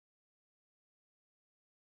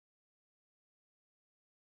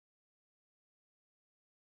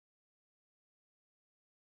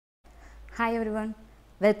Hi everyone,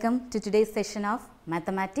 welcome to today's session of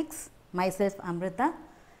Mathematics. Myself Amritha.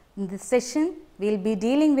 In this session, we will be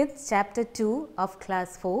dealing with chapter 2 of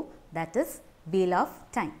class 4, that is Wheel of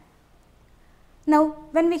Time. Now,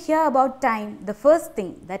 when we hear about time, the first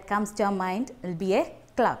thing that comes to our mind will be a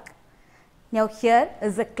clock. Now, here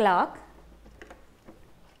is a clock.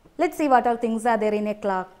 Let's see what all things are there in a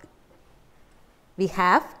clock. We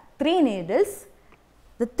have 3 needles.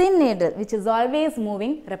 The thin needle, which is always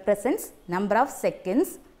moving, represents number of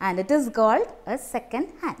seconds and it is called a second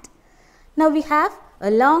hand. Now, we have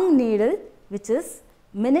a long needle which is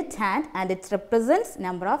minute hand and it represents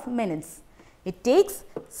number of minutes. It takes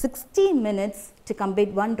 60 minutes to complete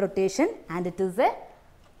one rotation and it is a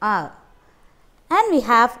hour. And we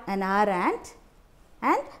have an hour hand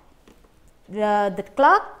and the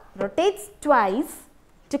clock rotates twice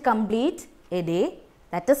to complete a day,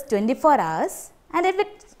 that is 24 hours. And if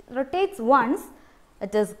it rotates once,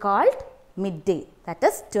 it is called midday, that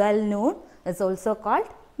is 12 noon is also called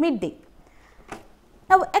midday.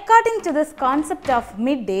 Now, according to this concept of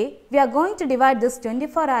midday, we are going to divide this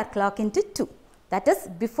 24-hour clock into 2, that is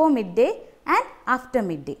before midday and after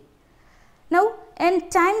midday. Now, in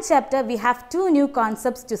time chapter, we have 2 new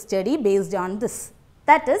concepts to study based on this,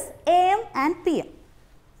 that is AM and PM.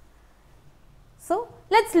 So,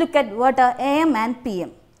 let us look at what are AM and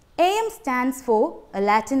PM. AM stands for a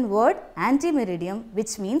Latin word ante-meridiem,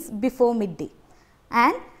 which means before midday,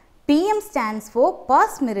 and PM stands for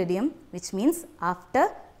post meridium, which means after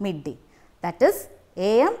midday. That is,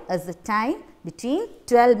 AM is the time between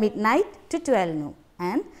 12 midnight to 12 noon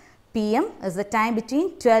and PM is the time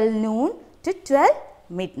between 12 noon to 12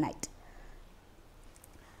 midnight.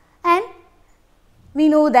 And we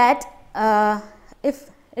know that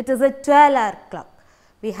if it is a 12-hour clock,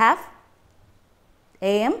 we have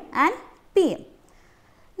AM and PM.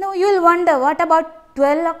 Now, you will wonder what about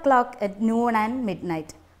 12 o'clock at noon and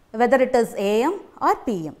midnight, whether it is AM or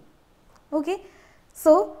PM. Okay.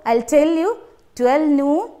 So, I will tell you 12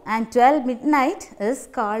 noon and 12 midnight is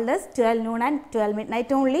called as 12 noon and 12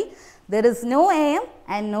 midnight only. There is no AM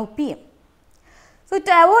and no PM. So,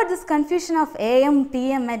 to avoid this confusion of AM,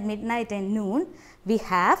 PM and midnight and noon, we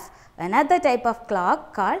have another type of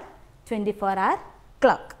clock called 24-hour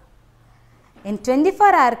clock. In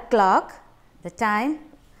 24-hour clock, the time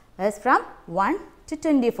is from 1 to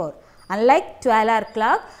 24. Unlike 12-hour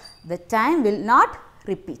clock, the time will not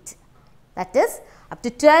repeat. That is, up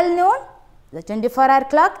to 12 noon, the 24-hour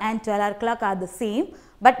clock and 12-hour clock are the same.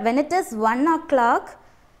 But when it is 1 o'clock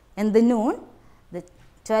in the noon, the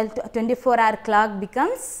 24-hour clock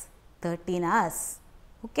becomes 13 hours.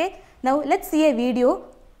 Okay. Now, let us see a video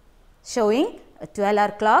showing a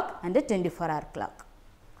 12-hour clock and a 24-hour clock.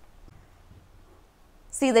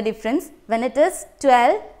 See the difference when it is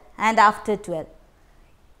 12 and after 12.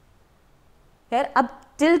 Here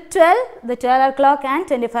up till 12, the 12-hour clock and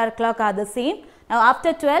 24-hour clock are the same. Now,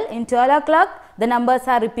 after 12, in 12 o'clock, the numbers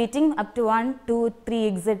are repeating up to 1, 2, 3,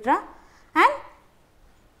 etc. And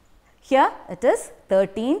here it is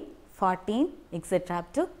 13, 14, etc.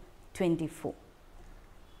 up to 24.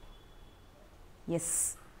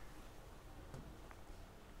 Yes.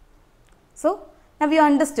 So, now we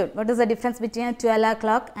understood what is the difference between a 12-hour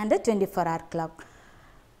clock and a 24-hour clock.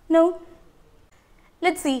 Now,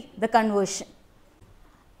 let us see the conversion.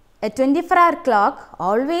 A 24-hour clock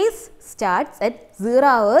always starts at 0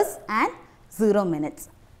 hours and 0 minutes.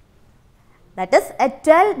 That is, at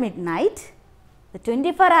 12 midnight, the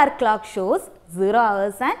 24-hour clock shows 0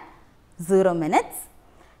 hours and 0 minutes.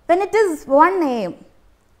 When it is 1 AM,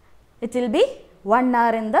 it will be 1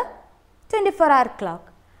 hour in the 24-hour clock.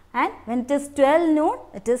 And when it is 12 noon,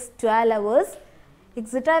 it is 12 hours,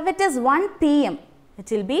 etc. If it is 1 PM,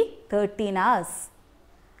 it will be 13 hours.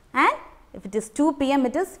 And if it is 2 PM,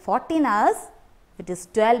 it is 14 hours. If it is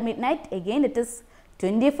 12 midnight, again it is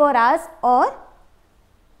 24 hours, or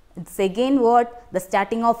it is again what? The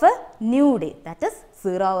starting of a new day, that is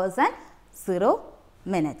 0 hours and 0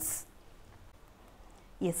 minutes.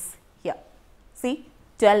 Yes, here. See,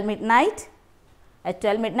 12 midnight. At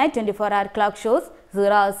 12 midnight, 24-hour clock shows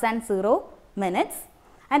 0 hours and 0 minutes.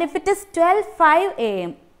 And if it is 12:05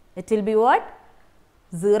 AM, it will be what?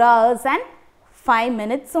 0 hours and 5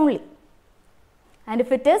 minutes only. And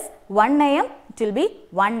if it is 1 AM, it will be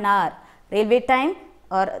 1 hour. Railway time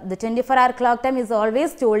or the 24-hour clock time is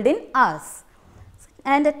always told in hours.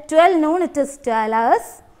 And at 12 noon, it is 12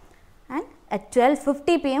 hours. And at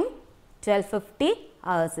 12:50 PM, 12:50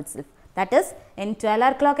 hours itself. That is, in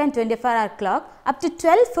 12-hour clock and 24-hour clock, up to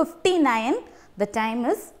 12:59, the time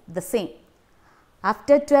is the same.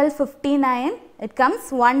 After 12:59, it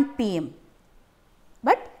comes 1 PM.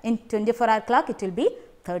 But in 24-hour clock, it will be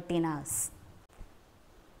 13 hours.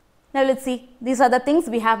 Now let's see, these are the things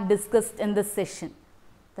we have discussed in this session.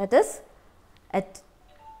 That is, at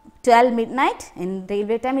 12 midnight in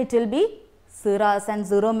railway time it will be 0 hours and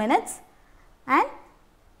 0 minutes, and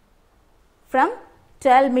from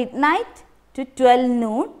 12 midnight to 12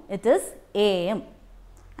 noon it is AM,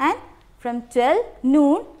 and from 12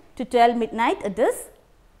 noon to 12 midnight it is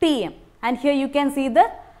PM. And here you can see the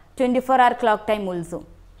 24-hour clock time also.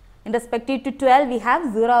 In respective to 12 we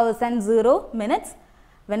have 0 hours and 0 minutes.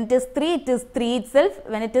 When it is 3, it is 3 itself.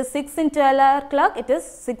 When it is 6 in 12-hour clock, it is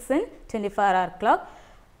 6 in 24-hour clock.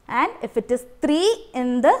 And if it is 3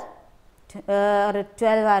 in the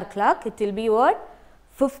 12-hour clock, it will be what?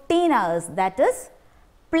 15 hours, that is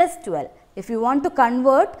plus 12. If you want to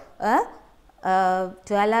convert a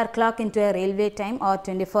 12-hour clock into a railway time or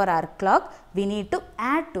 24-hour clock, we need to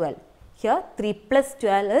add 12. Here 3 plus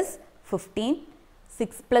 12 is 15,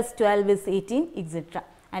 6 plus 12 is 18, etc.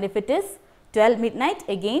 And if it is 12 midnight,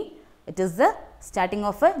 again it is the starting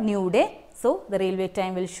of a new day. So, the railway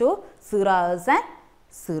time will show 0 hours and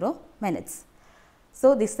 0 minutes.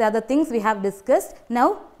 So, these are the things we have discussed.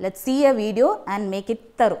 Now, let us see a video and make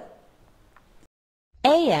it thorough.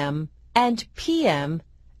 AM and PM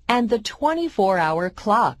and the 24-hour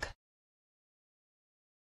clock.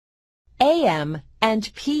 AM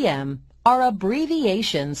and PM are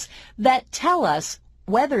abbreviations that tell us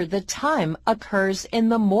whether the time occurs in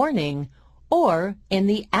the morning or in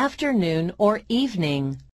the afternoon or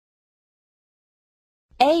evening.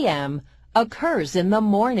 AM occurs in the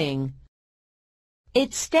morning.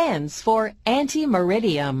 It stands for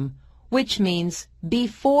ante-meridium, which means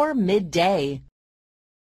before midday.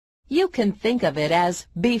 You can think of it as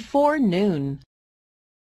before noon.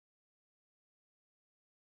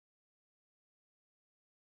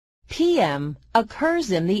 PM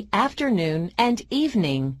occurs in the afternoon and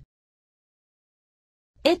evening.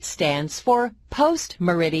 It stands for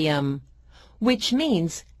post-meridium, which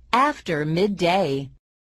means after midday.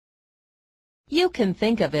 You can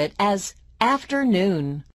think of it as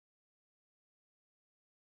afternoon.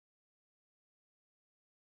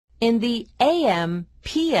 In the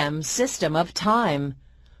AM-PM system of time,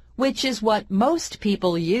 which is what most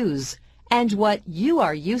people use and what you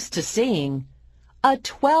are used to seeing, a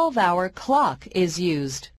 12-hour clock is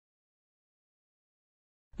used.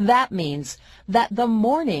 That means that the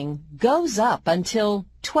morning goes up until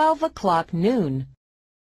 12 o'clock noon.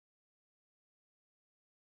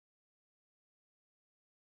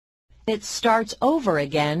 It starts over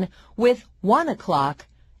again with 1 o'clock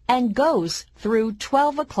and goes through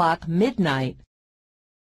 12 o'clock midnight.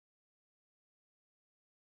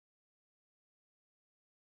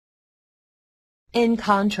 In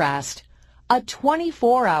contrast, a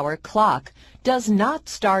 24-hour clock does not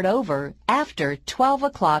start over after 12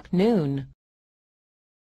 o'clock noon.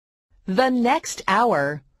 The next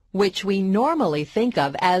hour, which we normally think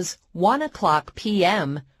of as 1 o'clock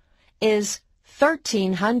p.m., is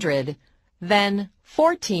 1300, then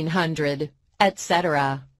 1400,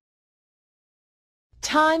 etc.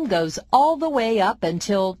 Time goes all the way up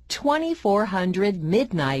until 2400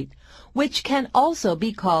 midnight, which can also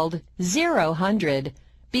be called 0000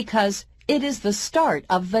 because it is the start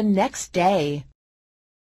of the next day.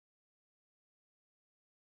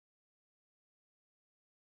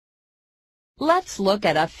 Let's look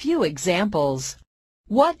at a few examples.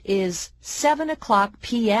 What is 7 o'clock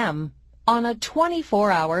p.m. on a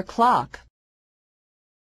 24-hour clock?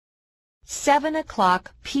 7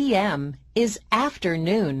 o'clock p.m. is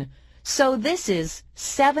afternoon, so this is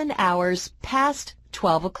 7 hours past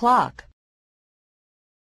 12 o'clock.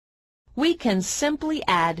 We can simply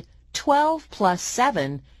add 12 plus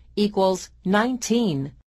 7 equals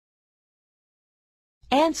 19.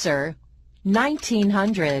 Answer,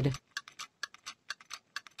 1900.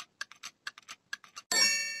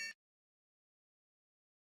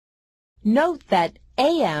 Note that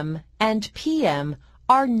AM and PM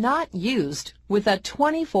are not used with a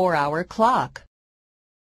 24-hour clock.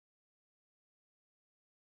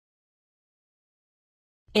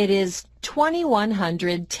 It is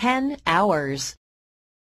 2110 hours.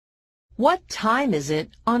 What time is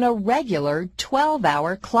it on a regular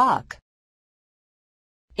 12-hour clock?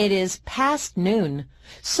 It is past noon,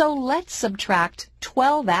 so let's subtract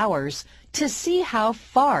 12 hours to see how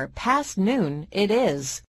far past noon it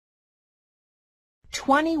is.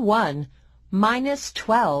 21 minus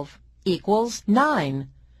 12 equals 9,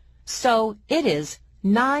 so it is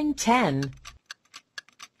 9:10.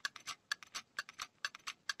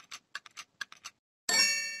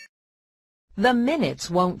 The minutes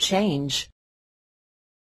won't change.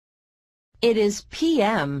 It is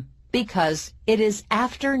PM because it is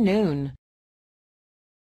afternoon.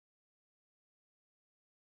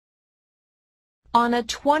 On a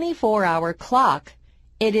 24-hour clock,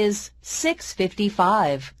 it is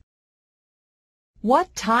 6:55.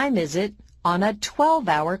 What time is it on a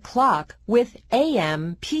 12-hour clock with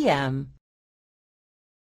AM, PM?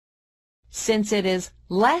 Since it is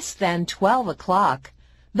less than 12 o'clock,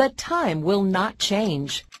 the time will not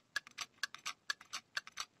change.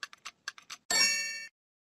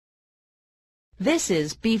 This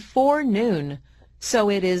is before noon, so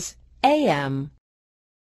it is AM.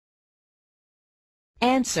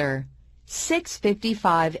 Answer: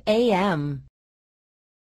 6:55 a.m.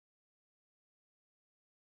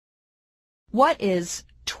 What is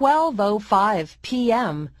 12:05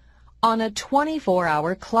 p.m. on a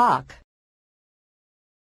 24-hour clock?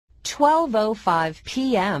 12:05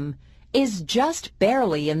 p.m. is just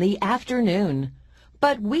barely in the afternoon,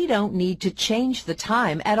 but we don't need to change the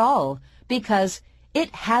time at all because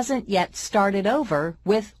it hasn't yet started over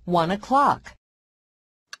with 1 o'clock.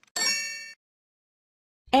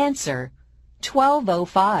 Answer: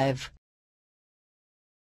 12:05.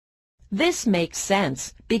 This makes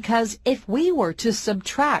sense because if we were to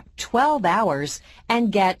subtract 12 hours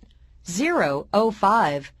and get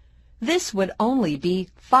 0:05, this would only be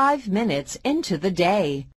 5 minutes into the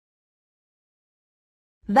day.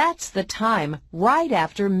 That's the time right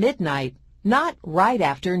after midnight, not right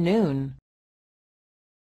after noon.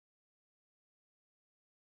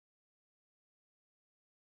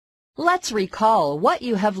 Let's recall what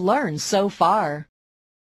you have learned so far.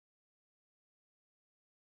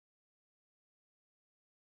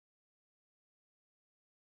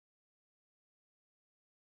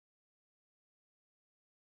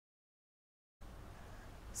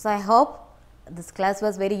 So I hope this class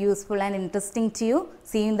was very useful and interesting to you.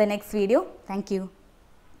 See you in the next video. Thank you.